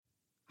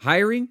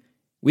Hiring?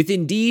 With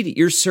Indeed,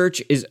 your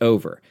search is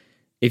over.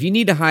 If you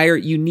need to hire,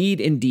 you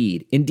need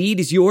Indeed. Indeed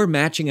is your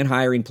matching and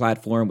hiring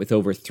platform with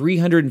over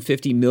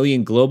 350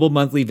 million global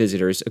monthly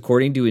visitors,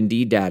 according to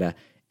Indeed data,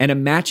 and a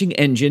matching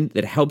engine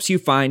that helps you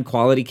find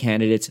quality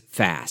candidates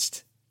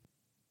fast.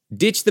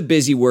 Ditch the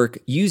busy work.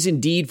 Use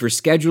Indeed for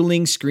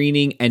scheduling,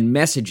 screening, and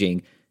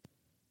messaging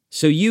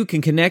so you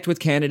can connect with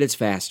candidates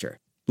faster.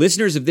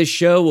 Listeners of this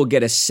show will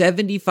get a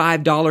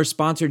 $75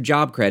 sponsored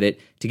job credit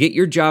to get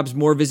your jobs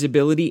more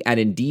visibility at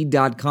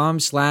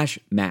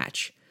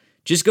Indeed.com/match.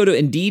 Just go to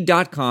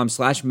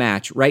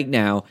Indeed.com/match right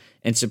now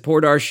and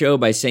support our show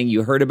by saying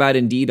you heard about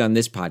Indeed on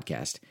this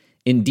podcast.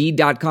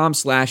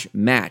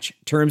 Indeed.com/match.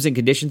 Terms and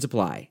conditions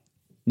apply.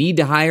 Need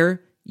to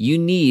hire? You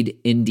need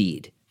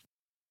Indeed.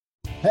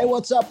 Hey,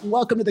 what's up?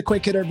 Welcome to the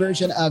quick hitter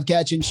version of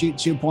Catch and Shoot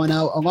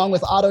 2.0. Along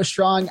with Otto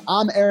Strong,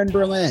 I'm Aaron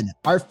Berlin.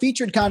 Our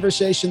featured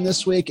conversation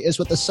this week is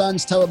with the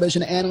Suns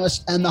television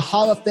analyst and the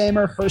Hall of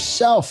Famer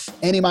herself,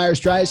 Meyers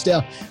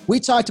Drysdale. We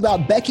talked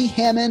about Becky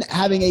Hammon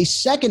having a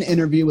second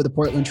interview with the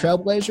Portland Trail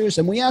Blazers,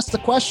 and we asked the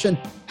question,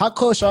 how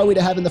close are we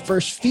to having the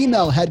first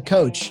female head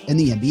coach in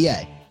the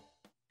NBA?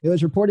 It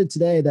was reported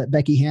today that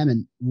Becky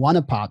Hammon, one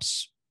of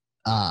Pop's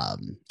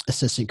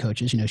assistant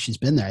coaches, she's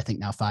been there, I think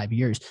now 5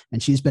 years,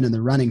 and she's been in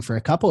the running for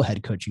a couple of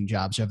head coaching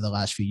jobs over the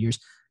last few years,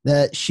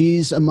 that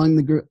she's among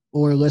the group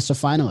or list of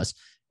finalists.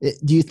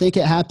 Do you think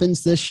it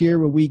happens this year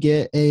where we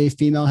get a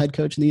female head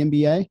coach in the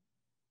NBA?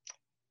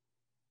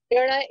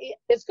 Aaron,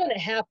 it's going to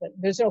happen.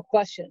 There's no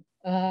question.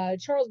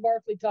 Charles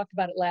Barkley talked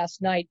about it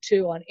last night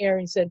too on air.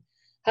 He said,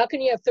 how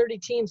can you have 30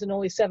 teams and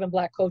only 7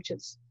 black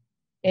coaches?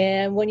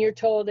 And when you're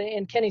told,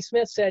 and Kenny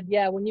Smith said,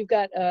 yeah, when you've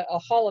got a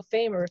Hall of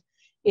Famer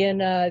in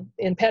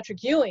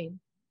Patrick Ewing,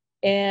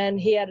 and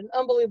he had an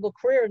unbelievable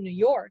career in New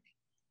York,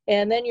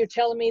 and then you're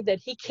telling me that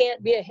he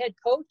can't be a head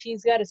coach,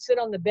 he's got to sit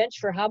on the bench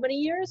for how many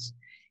years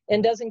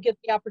and doesn't get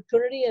the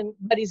opportunity,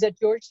 but he's at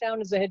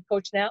Georgetown as a head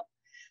coach now.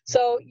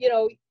 So,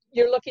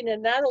 you're looking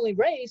at not only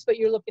race, but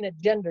you're looking at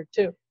gender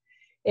too.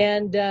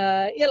 And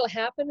it'll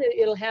happen.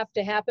 It'll have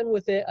to happen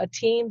with a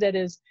team that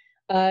is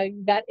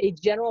got a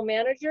general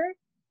manager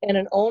and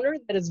an owner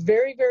that is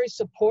very, very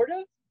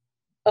supportive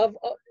of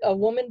a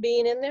woman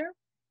being in there.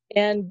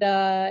 And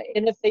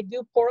if they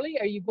do poorly,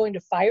 are you going to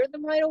fire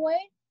them right away?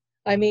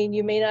 I mean,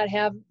 you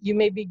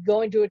may be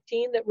going to a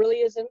team that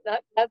really isn't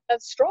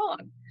that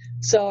strong.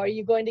 So are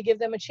you going to give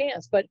them a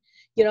chance? But,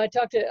 I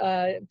talked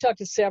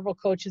to several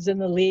coaches in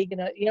the league,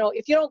 and,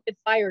 if you don't get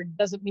fired,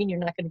 doesn't mean you're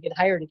not going to get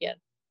hired again,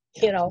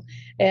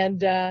 and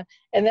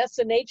that's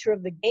the nature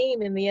of the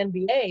game in the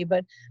NBA.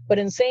 But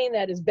in saying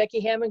that, is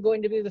Becky Hammon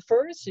going to be the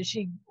first? Is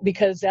she,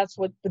 because that's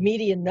what the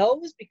media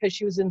knows because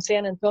she was in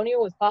San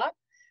Antonio with Pop?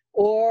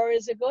 Or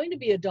is it going to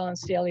be a Dawn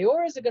Staley?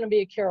 Or is it going to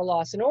be a Carol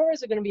Lawson? Or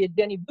is it going to be a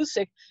Denny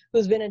Busick,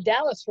 who's been in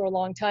Dallas for a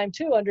long time,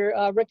 too, under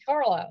Rick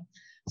Carlisle?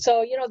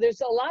 So,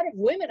 there's a lot of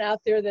women out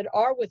there that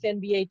are with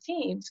NBA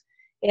teams.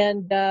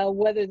 And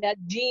whether that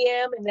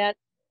GM and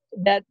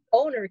that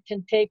owner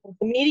can take what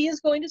the media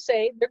is going to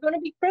say, they're going to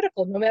be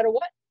critical no matter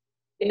what.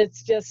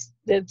 It's just,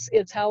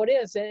 it's how it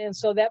is. And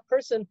so that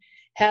person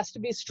has to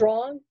be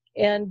strong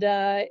and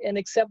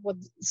accept what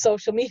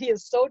social media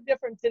is so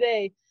different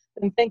today.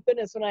 And thank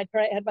goodness when I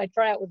had my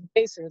tryout with the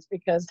Pacers,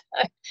 because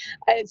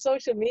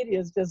social media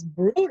is just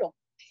brutal.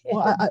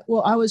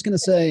 Well, I was going to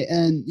say,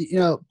 and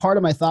part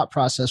of my thought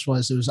process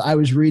was I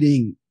was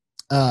reading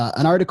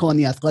an article in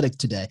The Athletic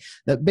today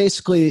that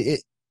basically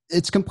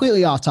it's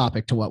completely off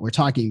topic to what we're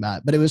talking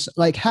about, but it was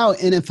like how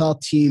NFL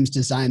teams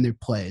design their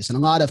plays, and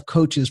a lot of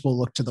coaches will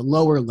look to the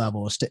lower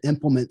levels to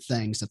implement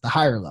things at the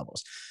higher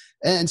levels.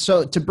 And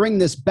so to bring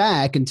this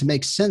back and to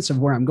make sense of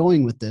where I'm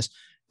going with this,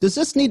 does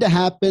this need to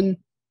happen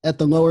at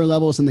the lower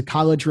levels in the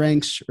college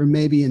ranks or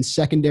maybe in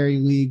secondary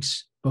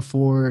leagues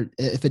before,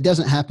 if it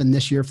doesn't happen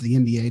this year, for the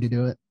NBA to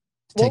do it,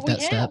 to take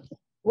that step?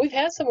 We've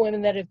had some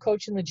women that have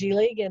coached in the G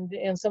League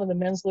and some of the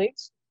men's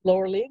leagues,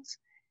 lower leagues.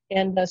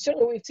 And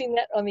certainly we've seen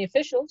that on the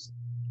officials.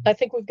 I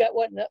think we've got,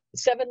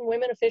 7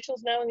 women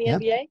officials now in the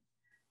NBA?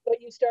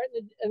 But you start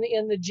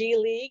in the G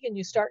League, and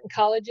you start in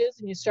colleges,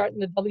 and you start in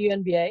the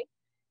WNBA,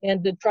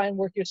 and to try and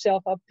work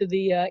yourself up to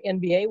the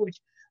NBA,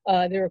 which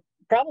there are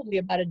probably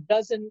about a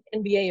dozen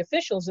NBA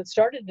officials that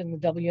started in the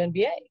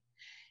WNBA.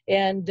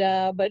 And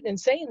but in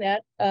saying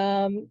that,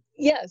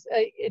 yes,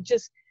 it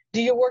just,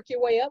 do you work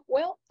your way up?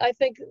 Well, I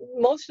think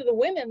most of the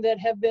women that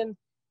have been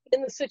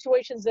in the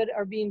situations that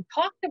are being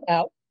talked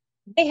about,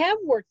 they have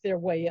worked their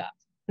way up.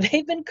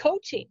 They've been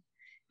coaching.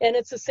 And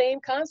it's the same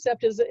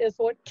concept as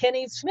what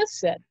Kenny Smith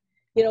said.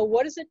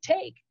 What does it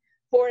take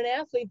for an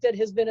athlete that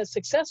has been a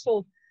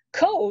successful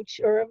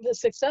coach or a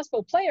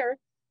successful player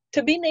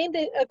to be named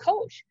a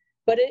coach?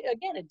 But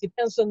it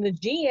depends on the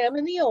GM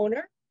and the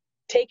owner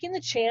taking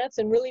the chance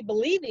and really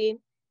believing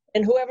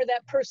in whoever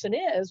that person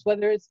is,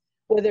 whether it's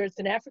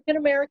an African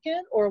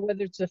American or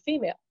whether it's a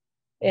female.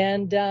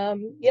 And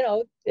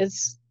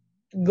it's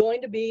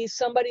going to be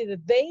somebody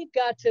that they've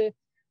got to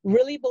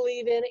really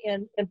believe in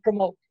and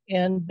promote.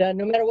 And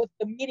no matter what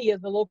the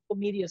local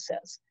media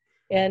says.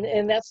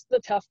 And that's the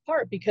tough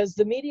part, because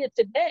the media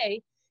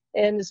today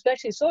and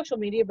especially social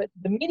media, but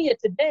the media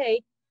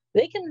today,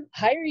 they can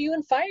hire you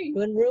and fire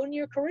you and ruin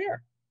your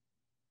career.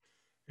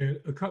 And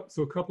a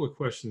couple of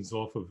questions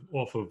off of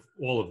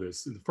all of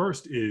this. The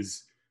first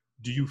is,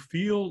 do you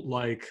feel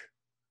like,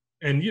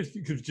 and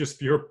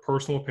just your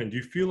personal opinion, do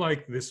you feel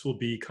like this will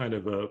be kind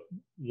of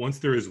once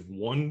there is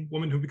one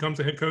woman who becomes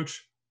a head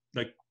coach,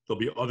 like there'll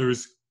be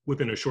others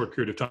within a short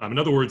period of time? In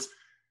other words,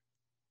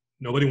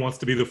 nobody wants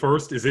to be the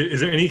first. Is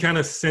there any kind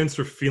of sense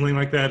or feeling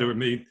like that? Or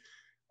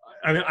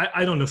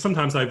I don't know.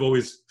 Sometimes I've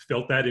always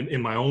felt that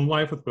in my own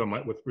life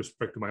with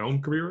respect to my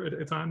own career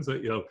at times,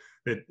 that,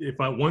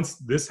 that once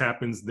this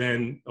happens,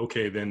 then,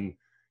 okay, then,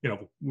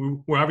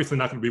 we're obviously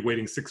not going to be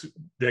waiting 6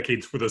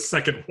 decades for the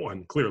second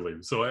one, clearly.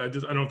 So I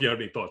don't know if you have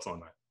any thoughts on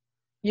that.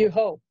 You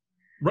hope.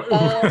 Right.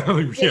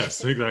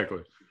 Yes, exactly.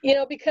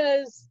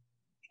 Because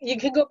you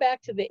can go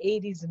back to the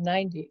 80s and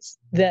 90s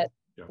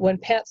when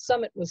Pat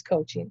Summitt was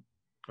coaching,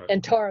 right,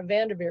 and Tara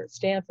Vanderveer at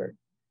Stanford,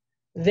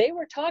 they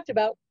were talked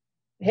about,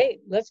 hey,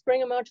 let's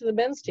bring them out to the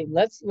men's team.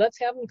 Let's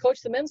have them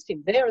coach the men's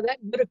team. They are that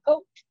good a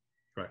coach.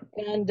 Right.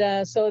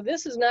 And so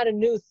this is not a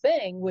new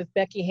thing with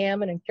Becky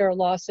Hammond and Carol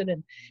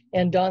Lawson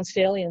and Dawn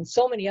Staley and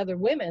so many other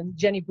women,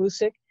 Jenny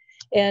Busick.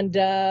 And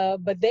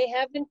but they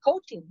have been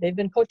coaching. They've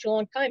been coaching a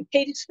long time.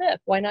 Katie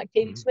Smith. Why not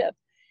Katie Smith?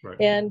 Right.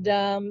 And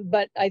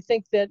but I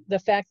think that the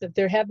fact that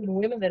there have been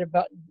women that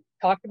have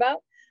talked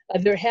about,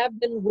 there have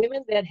been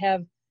women that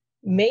have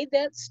made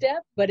that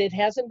step, but it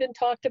hasn't been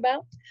talked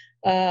about.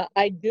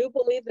 I do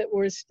believe that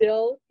we're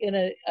still in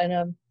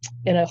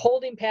a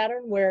holding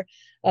pattern where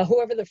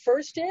whoever the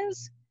first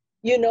is,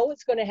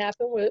 what's going to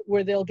happen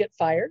where they'll get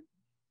fired.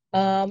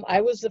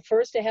 I was the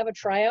first to have a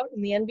tryout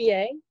in the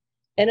NBA,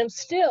 and I'm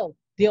still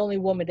the only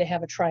woman to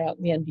have a tryout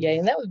in the NBA,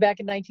 and that was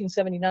back in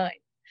 1979.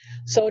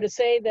 So to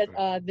say that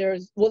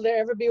will there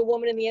ever be a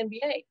woman in the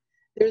NBA?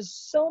 There's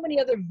so many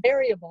other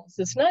variables.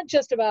 It's not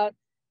just about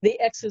the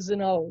X's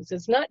and O's.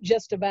 It's not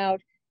just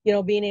about,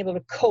 being able to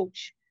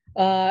coach.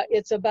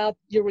 It's about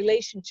your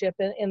relationship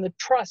and the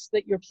trust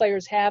that your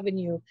players have in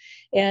you,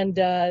 and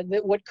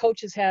that what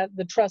coaches have,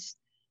 the trust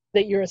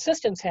that your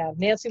assistants have.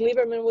 Nancy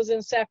Lieberman was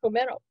in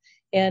Sacramento,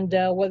 and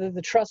whether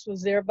the trust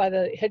was there by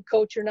the head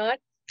coach or not,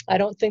 I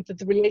don't think that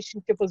the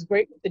relationship was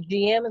great with the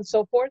GM and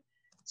so forth.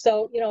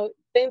 So,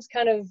 things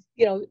kind of,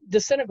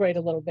 disintegrate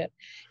a little bit.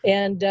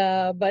 And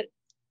but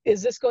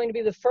is this going to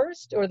be the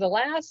first or the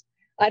last?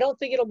 I don't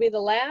think it'll be the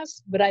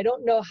last, but I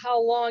don't know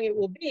how long it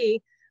will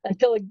be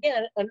until,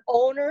 again, an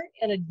owner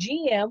and a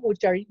GM,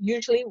 which are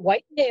usually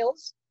white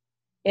males,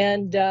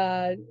 and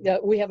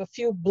we have a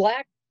few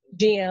black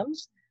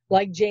GMs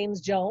like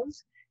James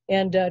Jones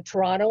and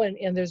Toronto,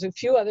 and there's a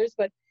few others,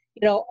 but,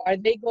 are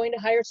they going to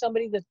hire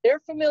somebody that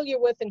they're familiar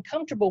with and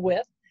comfortable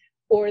with,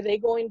 or are they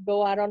going to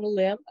go out on a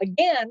limb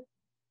again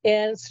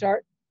and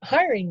start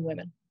hiring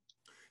women?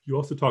 You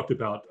also talked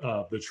about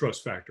the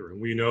trust factor, and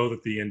we know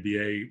that the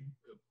NBA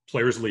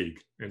players league,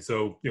 and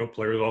so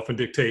players often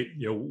dictate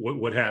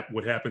what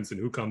happens and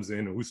who comes in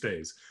and who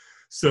stays.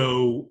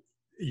 So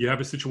you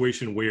have a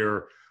situation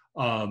where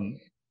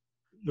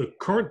the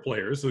current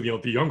players, so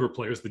the younger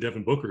players, the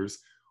Devin Bookers,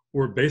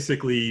 were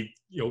basically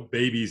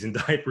babies in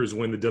diapers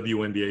when the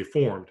WNBA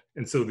formed,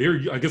 and so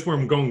I guess where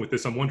I'm going with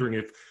this, I'm wondering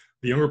if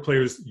the younger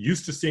players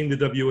used to seeing the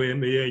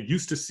WNBA,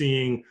 used to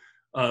seeing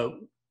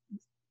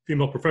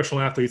female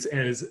professional athletes,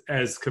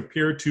 as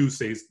compared to,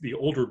 say, the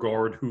older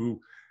guard who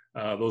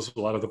a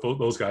lot of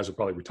those guys are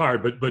probably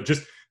retired, but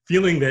just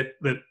feeling that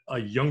a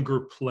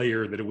younger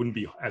player, that it wouldn't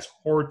be as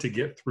hard to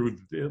get through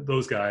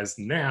those guys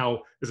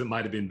now as it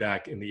might have been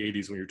back in the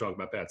 80s when you're talking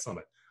about Pat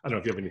Summitt. I don't know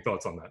if you have any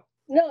thoughts on that.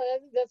 No,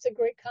 that's a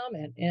great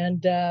comment.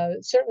 And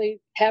certainly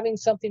having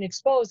something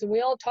exposed, and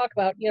we all talk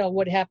about,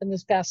 what happened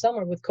this past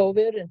summer with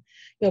COVID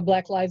and,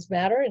 Black Lives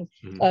Matter.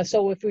 And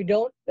so if we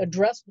don't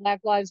address Black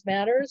Lives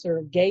Matters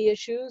or gay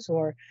issues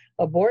or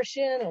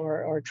abortion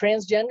or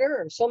transgender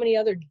or so many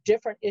other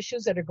different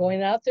issues that are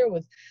going out there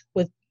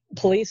with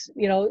police,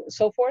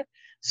 so forth.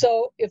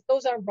 So if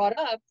those aren't brought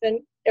up, then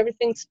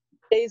everything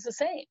stays the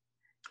same.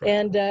 Right.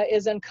 And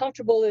as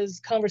uncomfortable as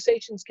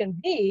conversations can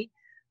be,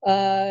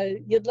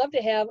 you'd love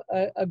to have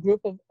a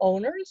group of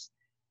owners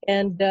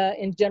and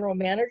general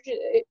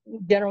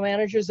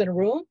managers in a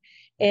room,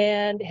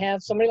 and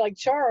have somebody like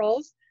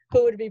Charles,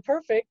 who would be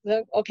perfect.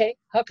 Okay,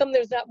 how come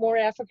there's not more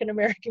African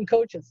American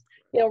coaches?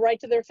 Right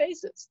to their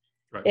faces.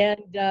 Right.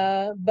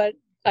 And but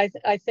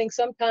I think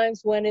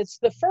sometimes when it's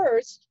the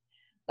first,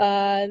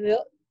 a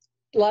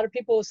lot of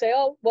people will say,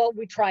 "Oh, well,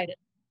 we tried it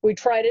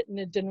and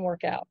it didn't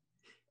work out,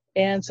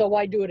 and so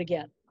why do it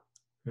again?"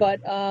 But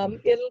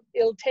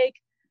it'll take,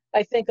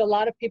 I think, a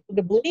lot of people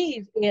to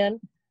believe in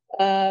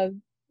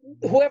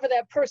whoever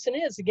that person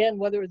is, again,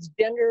 whether it's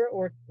gender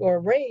or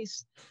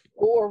race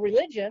or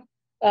religion,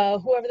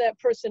 whoever that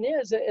person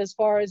is, as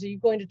far as, are you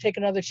going to take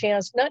another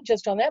chance, not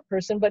just on that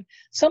person, but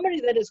somebody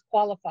that is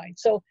qualified.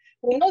 So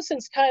we know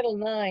since Title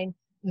IX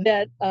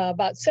that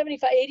about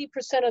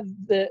 80% of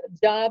the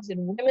jobs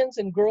in women's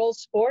and girls'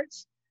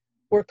 sports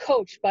were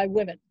coached by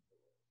women.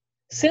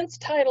 Since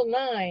Title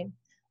IX,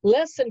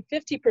 less than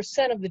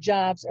 50% of the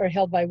jobs are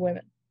held by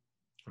women.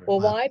 Well,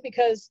 why?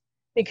 Because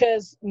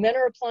men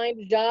are applying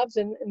to jobs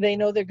and they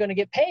know they're going to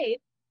get paid,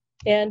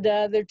 and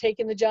they're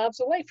taking the jobs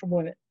away from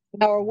women.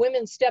 Now, are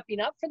women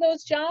stepping up for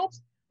those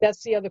jobs?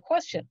 That's the other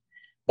question.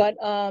 But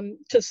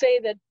to say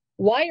that,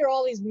 why are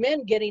all these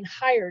men getting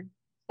hired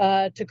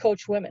to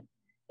coach women?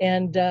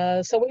 And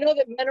so we know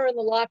that men are in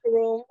the locker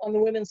room on the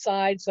women's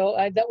side. So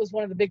that was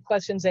one of the big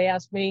questions they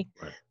asked me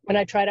when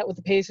I tried out with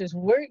the Pacers.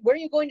 Where are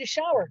you going to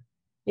shower?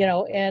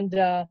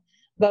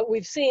 But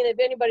we've seen, if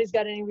anybody's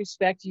got any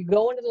respect, you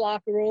go into the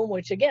locker room,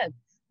 which again,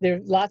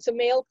 there's lots of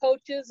male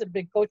coaches that have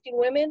been coaching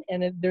women,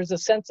 and there's a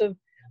sense of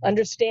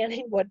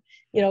understanding what,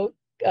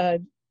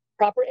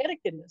 proper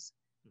etiquette is.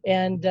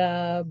 And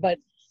but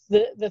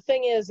the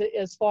thing is,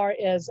 as far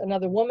as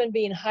another woman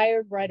being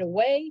hired right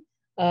away,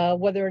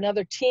 whether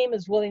another team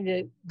is willing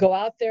to go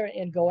out there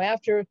and go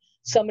after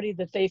somebody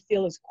that they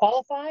feel is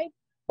qualified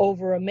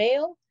over a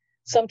male,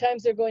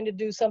 sometimes they're going to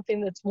do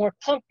something that's more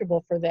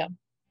comfortable for them.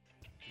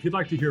 If you'd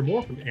like to hear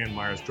more from Ann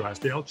Meyers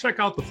Drysdale, check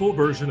out the full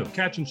version of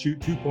Catch and Shoot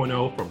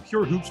 2.0 from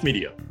Pure Hoops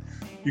Media.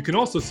 You can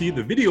also see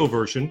the video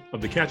version of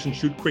the Catch and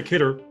Shoot Quick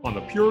Hitter on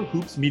the Pure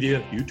Hoops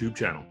Media YouTube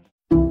channel.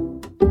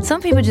 Some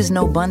people just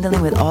know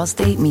bundling with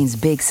Allstate means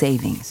big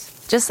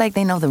savings. Just like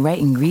they know the right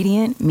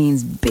ingredient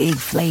means big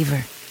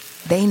flavor.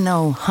 They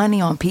know honey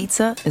on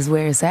pizza is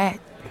where it's at.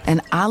 And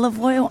olive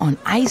oil on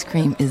ice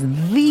cream is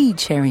the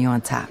cherry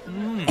on top.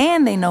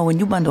 And they know when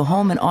you bundle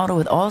home and auto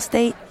with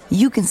Allstate,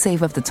 you can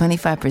save up to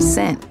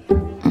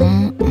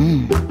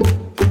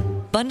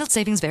 25%. Bundled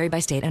savings vary by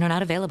state and are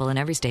not available in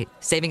every state.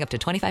 Saving up to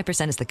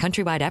 25% is the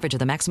countrywide average of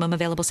the maximum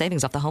available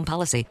savings off the home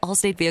policy.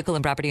 Allstate Vehicle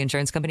and Property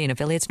Insurance Company and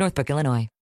affiliates, Northbrook, Illinois.